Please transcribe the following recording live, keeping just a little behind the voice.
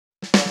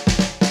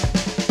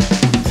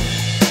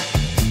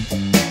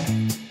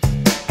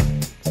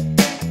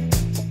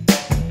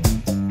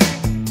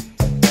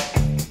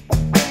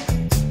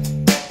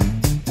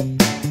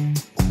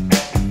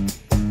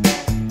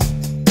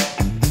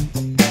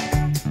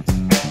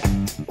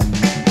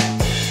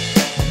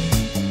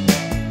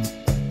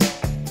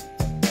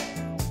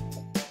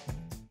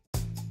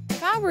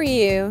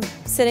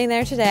sitting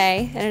there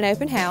today in an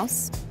open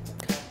house,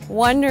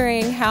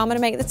 wondering how I'm going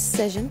to make this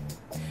decision,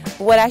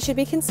 what I should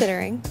be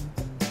considering,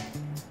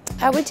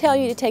 I would tell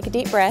you to take a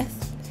deep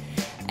breath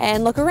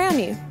and look around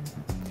you.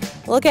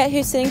 Look at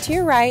who's sitting to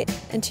your right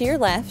and to your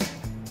left.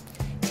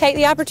 Take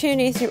the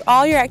opportunity through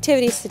all your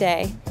activities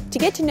today to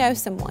get to know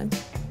someone.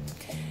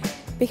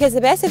 Because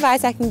the best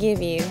advice I can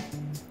give you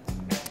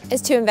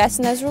is to invest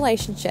in those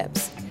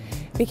relationships,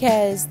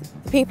 because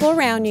the people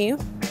around you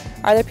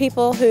are the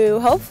people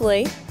who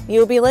hopefully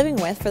you'll be living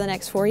with for the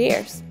next 4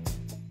 years.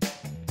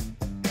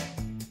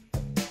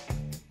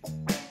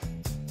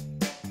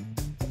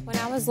 When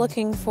I was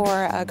looking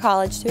for a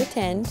college to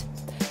attend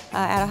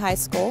at a high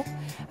school,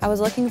 I was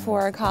looking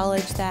for a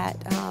college that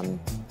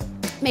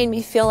made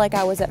me feel like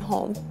I was at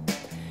home,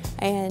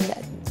 and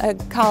a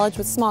college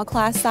with small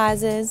class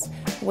sizes,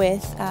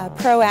 with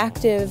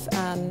proactive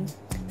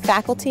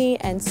faculty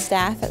and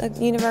staff at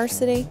the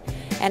university,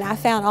 and I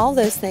found all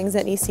those things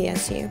at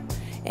ECSU,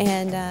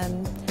 and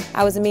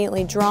I was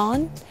immediately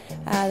drawn.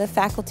 The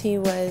faculty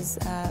was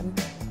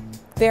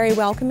very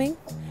welcoming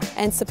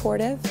and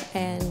supportive,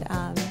 and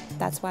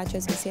that's why I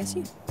chose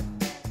ECSU.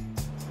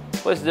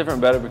 This place is different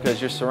and better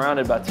because you're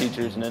surrounded by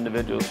teachers and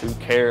individuals who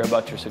care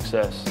about your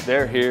success.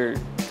 They're here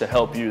to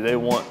help you. They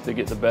want to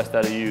get the best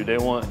out of you. They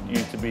want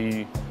you to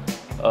be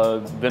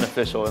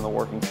beneficial in the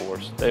working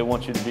force. They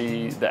want you to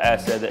be the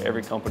asset that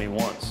every company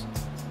wants.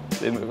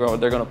 They're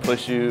going to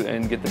push you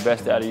and get the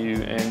best out of you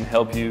and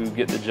help you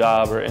get the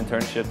job or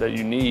internship that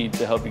you need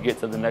to help you get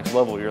to the next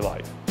level of your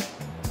life.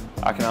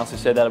 I can honestly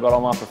say that about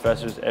all my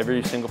professors.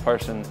 Every single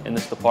person in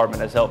this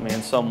department has helped me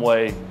in some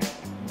way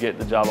get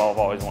the job I've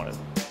always wanted.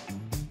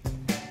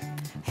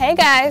 Hey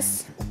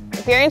guys,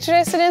 if you're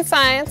interested in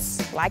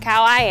science, like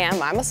how I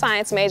am, I'm a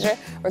science major,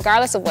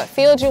 regardless of what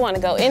field you want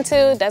to go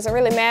into, doesn't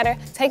really matter,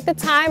 take the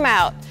time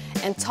out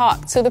and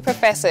talk to the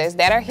professors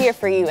that are here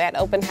for you at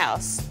Open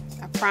House.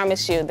 I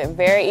promise you, they're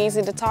very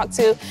easy to talk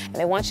to, and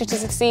they want you to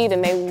succeed,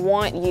 and they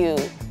want you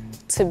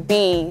to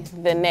be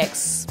the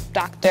next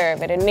doctor,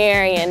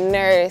 veterinarian,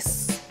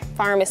 nurse,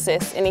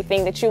 pharmacist,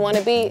 anything that you want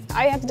to be.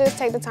 All you have to do is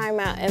take the time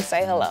out and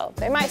say hello.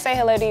 They might say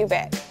hello to you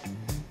back.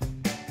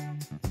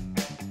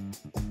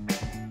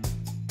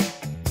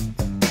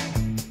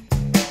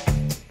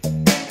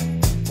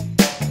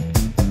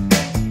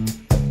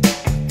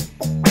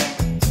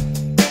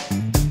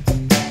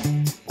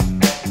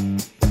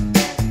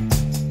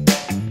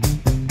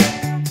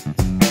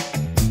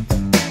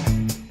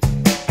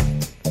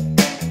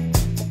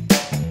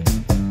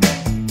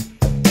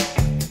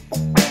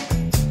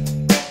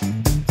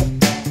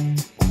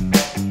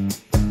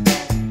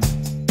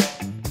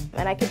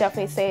 And I could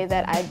definitely say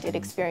that I did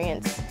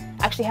experience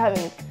actually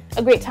having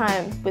a great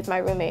time with my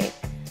roommate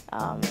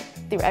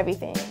through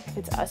everything. If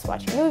it's us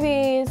watching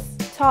movies,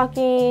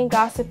 talking,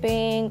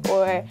 gossiping,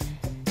 or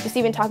just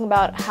even talking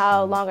about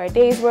how long our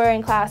days were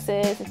in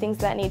classes and things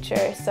of that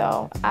nature.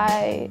 So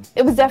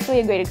it was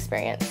definitely a great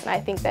experience, and I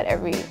think that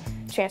every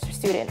transfer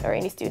student or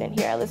any student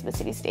here at Elizabeth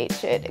City State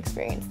should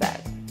experience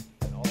that.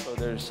 Also,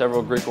 there's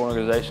several Greek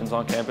organizations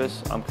on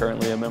campus. I'm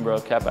currently a member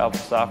of Kappa Alpha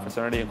Psi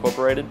Fraternity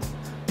Incorporated,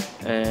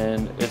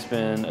 and it's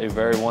been a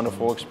very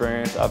wonderful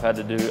experience. I've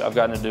gotten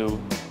to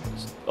do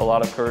a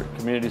lot of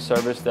community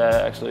service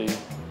that actually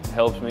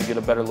helps me get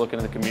a better look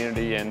into the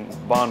community and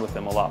bond with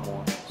them a lot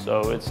more.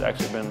 So it's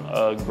actually been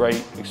a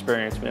great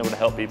experience being able to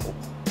help people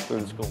through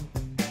the school.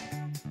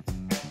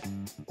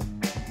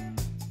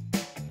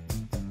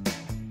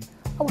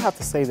 I would have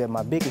to say that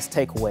my biggest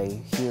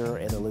takeaway here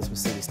at Elizabeth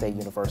City State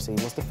University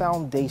was the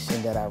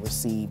foundation that I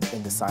received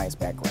in the science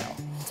background.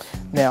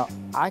 Now,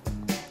 I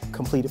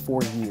completed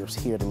 4 years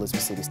here at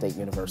Elizabeth City State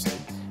University,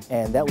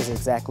 and that was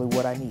exactly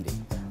what I needed.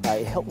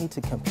 It helped me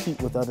to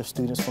compete with other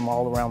students from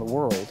all around the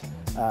world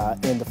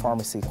in the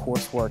pharmacy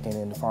coursework and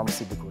in the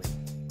pharmacy degree.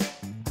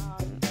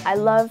 I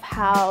love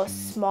how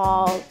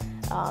small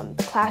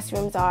the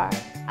classrooms are.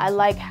 I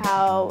like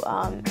how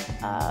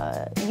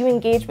you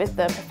engage with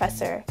the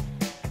professor,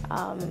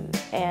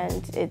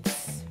 and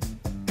it's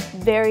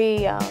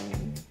very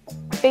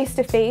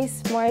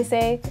face-to-face, more I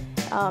say,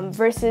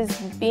 versus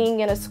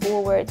being in a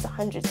school where it's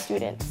 100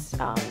 students.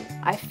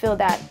 I feel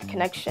that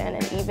connection,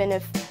 and even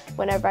if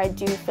whenever I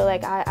do feel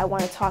like I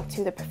want to talk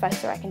to the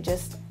professor, I can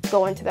just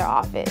go into their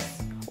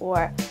office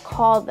or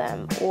call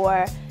them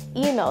or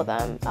email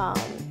them.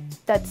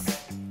 That's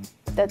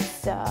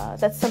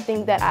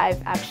something that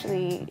I've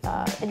actually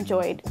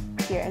enjoyed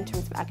here in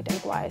terms of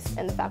academic-wise,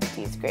 and the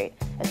faculty is great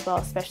as well,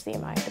 especially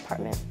in my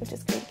department, which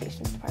is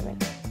Communications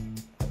Department.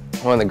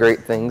 One of the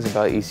great things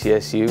about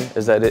ECSU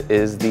is that it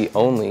is the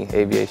only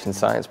aviation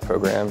science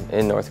program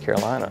in North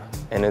Carolina.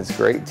 And it's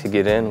great to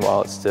get in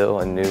while it's still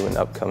a new and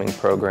upcoming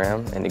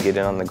program, and to get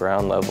in on the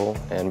ground level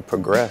and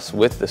progress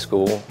with the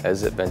school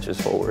as it ventures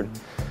forward.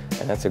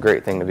 And that's a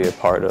great thing to be a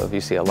part of.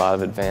 You see a lot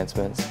of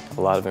advancements,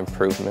 a lot of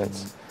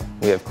improvements.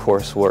 We have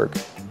coursework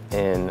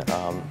in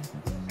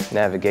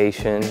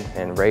navigation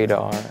and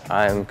radar.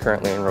 I am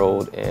currently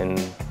enrolled in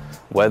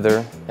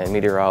weather and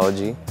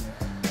meteorology,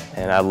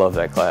 and I love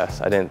that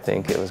class. I didn't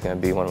think it was going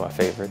to be one of my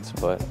favorites,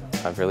 but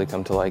I've really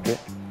come to like it.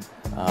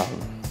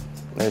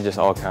 There are just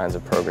all kinds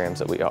of programs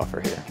that we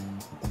offer here.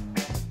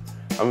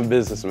 I'm a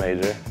business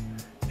major,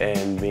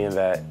 and being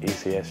that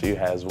ECSU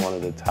has one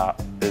of the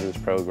top business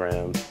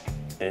programs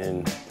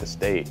in the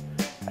state,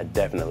 I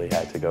definitely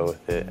had to go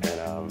with it.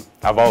 And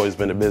I've always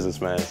been a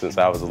businessman since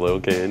I was a little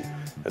kid,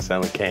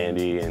 selling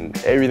candy and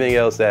everything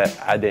else that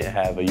I didn't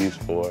have a use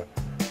for.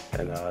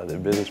 And the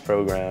business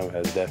program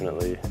has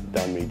definitely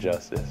done me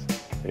justice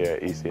here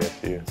at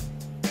ECSU.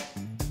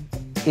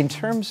 In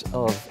terms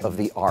of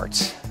the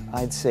arts,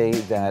 I'd say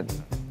that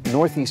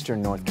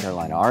northeastern North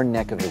Carolina, our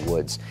neck of the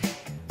woods,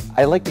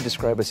 I like to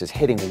describe us as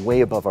hitting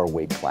way above our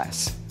weight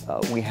class.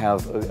 We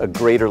have a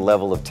greater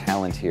level of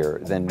talent here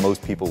than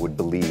most people would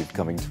believe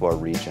coming to our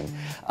region.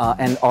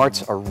 And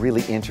arts are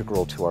really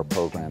integral to our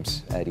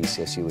programs at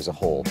ECSU as a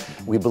whole.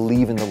 We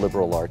believe in the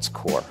liberal arts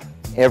core.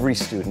 Every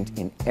student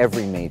in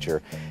every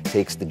major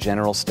takes the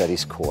general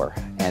studies core,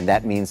 and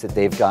that means that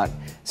they've got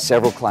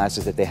several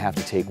classes that they have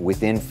to take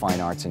within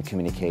fine arts and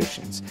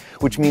communications,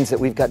 which means that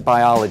we've got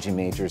biology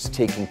majors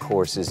taking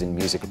courses in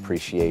music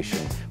appreciation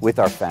with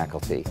our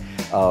faculty.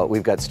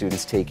 We've got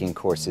students taking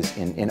courses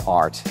in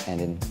art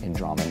and in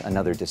drama and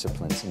other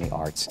disciplines in the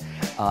arts,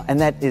 and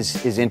that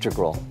is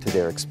integral to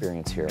their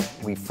experience here.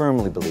 We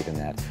firmly believe in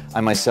that. I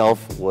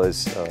myself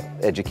was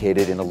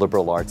educated in a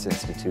liberal arts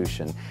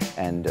institution,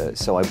 and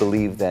so I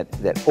believe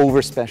that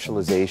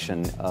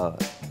over-specialization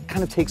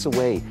kind of takes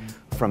away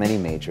from any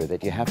major,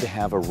 that you have to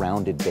have a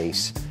rounded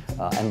base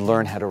and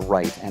learn how to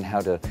write and how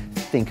to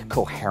think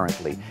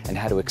coherently and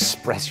how to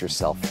express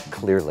yourself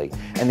clearly.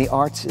 And the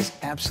arts is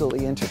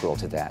absolutely integral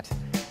to that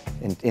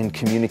in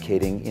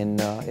communicating in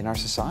our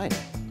society.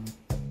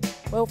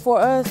 Well, for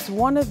us,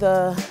 one of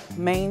the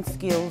main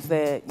skills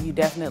that you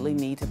definitely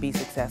need to be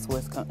successful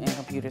in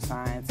computer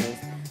science is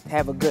to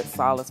have a good,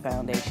 solid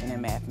foundation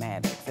in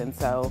mathematics. And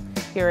so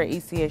here at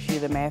ECSU,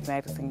 the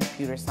mathematics and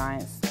computer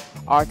science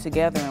are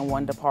together in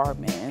one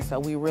department. And so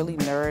we really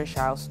nourish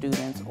our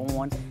students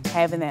on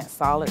having that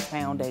solid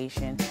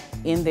foundation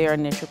in their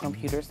initial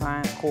computer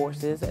science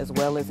courses as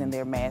well as in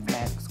their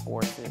mathematics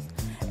courses.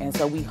 And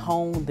so we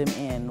hone them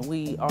in.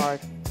 We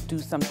do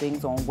some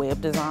things on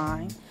web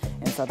design,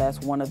 and so that's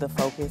one of the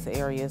focus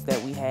areas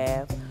that we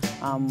have.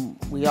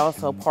 We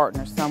also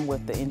partner some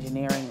with the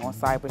engineering on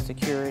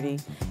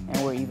cybersecurity,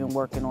 and we're even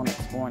working on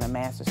exploring a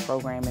master's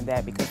program in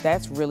that because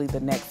that's really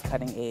the next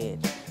cutting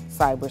edge,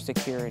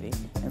 cybersecurity,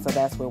 and so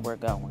that's where we're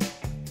going.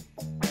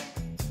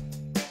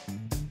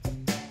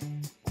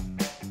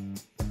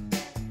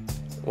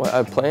 What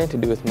I plan to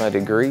do with my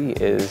degree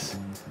is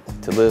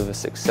to live a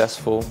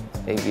successful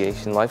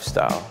aviation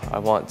lifestyle. I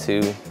want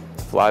to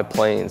fly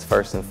planes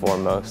first and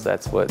foremost.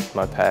 That's what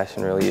my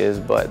passion really is,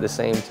 but at the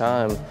same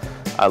time,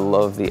 I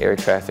love the air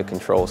traffic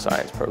control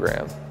science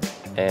program,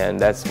 and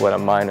that's what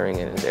I'm minoring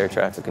in, is air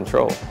traffic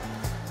control.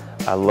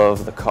 I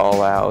love the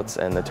call-outs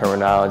and the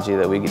terminology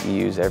that we get to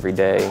use every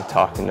day,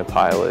 talking to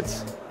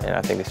pilots, and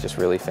I think it's just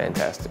really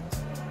fantastic.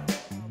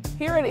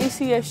 Here at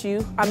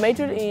ECSU, I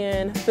majored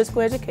in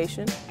physical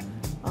education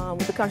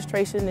with a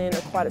concentration in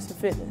aquatics and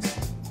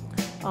fitness.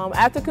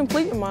 After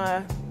completing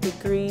my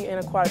degree in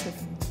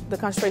the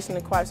concentration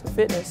in aquatics and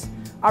fitness,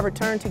 I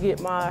returned to get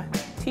my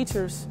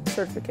teacher's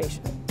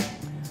certification.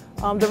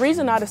 The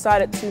reason I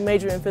decided to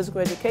major in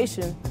physical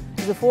education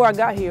is before I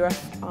got here,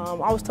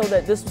 I was told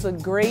that this was a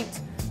great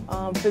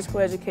physical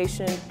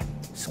education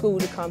school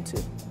to come to,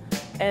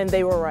 and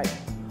they were right.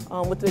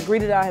 With the degree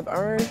that I have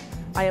earned,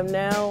 I am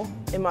now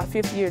in my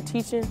 5th year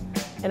teaching,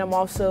 and I'm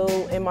also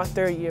in my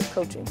 3rd year of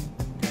coaching.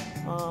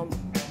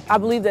 I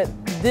believe that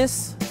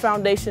this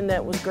foundation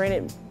that was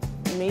granted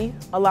me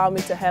allowed me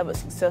to have a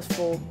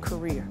successful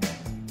career.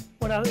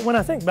 When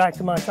I think back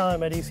to my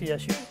time at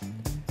ECSU,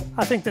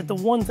 I think that the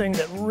one thing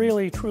that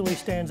really truly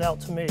stands out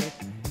to me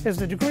is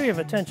the degree of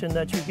attention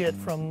that you get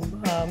from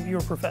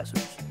your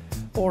professors,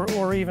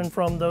 or even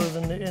from those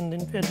in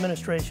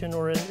administration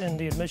or in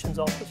the admissions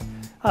office.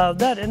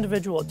 That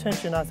individual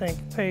attention, I think,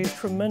 pays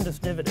tremendous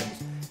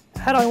dividends.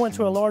 Had I went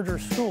to a larger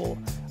school,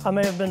 I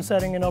may have been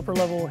setting in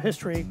upper-level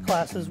history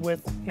classes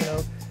with,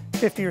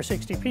 50 or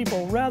 60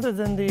 people, rather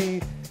than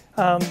the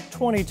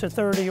 20 to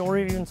 30, or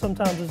even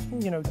sometimes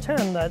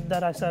 10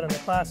 that I sat in the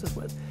classes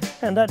with.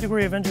 And that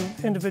degree of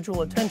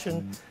individual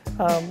attention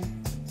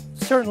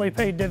certainly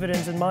paid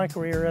dividends in my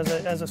career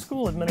as a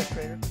school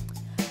administrator.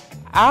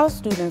 Our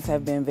students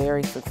have been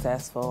very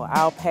successful.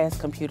 Our past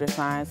computer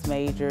science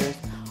majors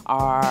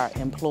are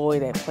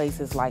employed at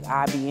places like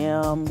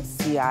IBM,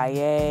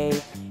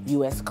 CIA,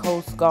 U.S.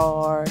 Coast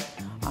Guard.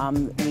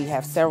 We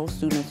have several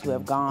students who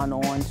have gone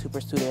on to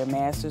pursue their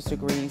master's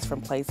degrees from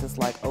places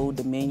like Old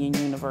Dominion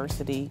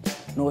University,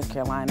 North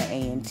Carolina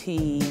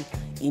A&T,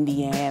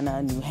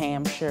 Indiana, New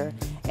Hampshire,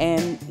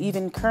 and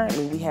even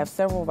currently we have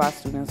several of our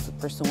students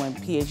pursuing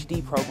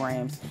PhD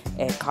programs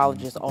at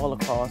colleges all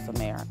across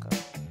America.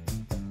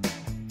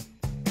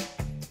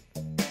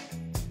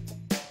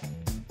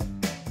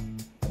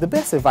 The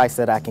best advice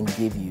that I can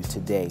give you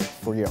today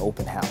for your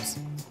open house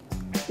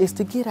is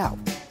to get out,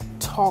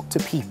 talk to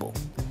people,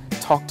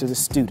 talk to the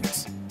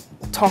students,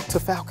 talk to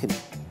faculty,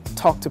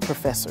 talk to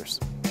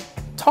professors,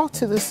 Talk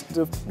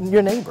to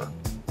your neighbor.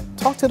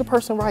 Talk to the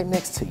person right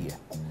next to you.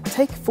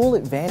 Take full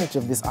advantage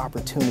of this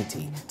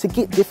opportunity to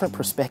get different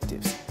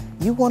perspectives.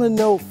 You want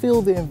to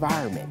feel the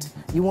environment.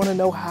 You want to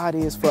know how it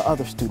is for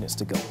other students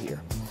to go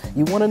here.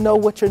 You want to know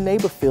what your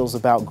neighbor feels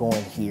about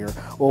going here,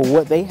 or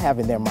what they have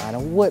in their mind,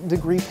 or what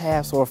degree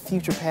paths or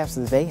future paths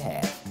that they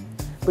have.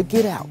 But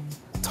get out,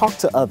 talk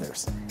to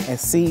others, and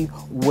see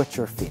what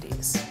your fit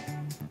is.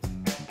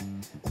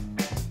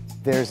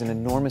 There's an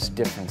enormous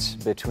difference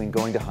between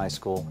going to high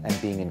school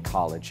and being in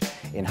college.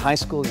 In high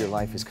school, your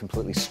life is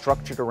completely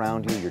structured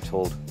around you. You're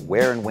told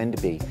where and when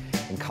to be.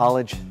 In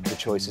college, the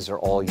choices are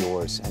all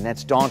yours, and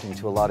that's daunting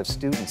to a lot of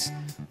students.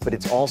 But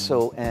it's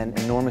also an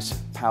enormous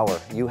power.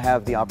 You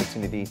have the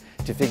opportunity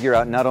to figure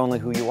out not only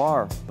who you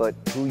are, but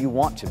who you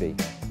want to be.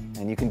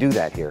 And you can do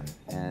that here,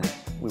 and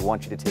we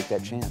want you to take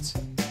that chance.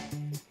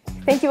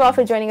 Thank you all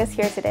for joining us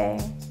here today.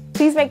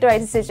 Please make the right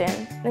decision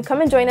and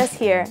come and join us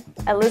here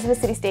at Elizabeth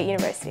City State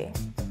University.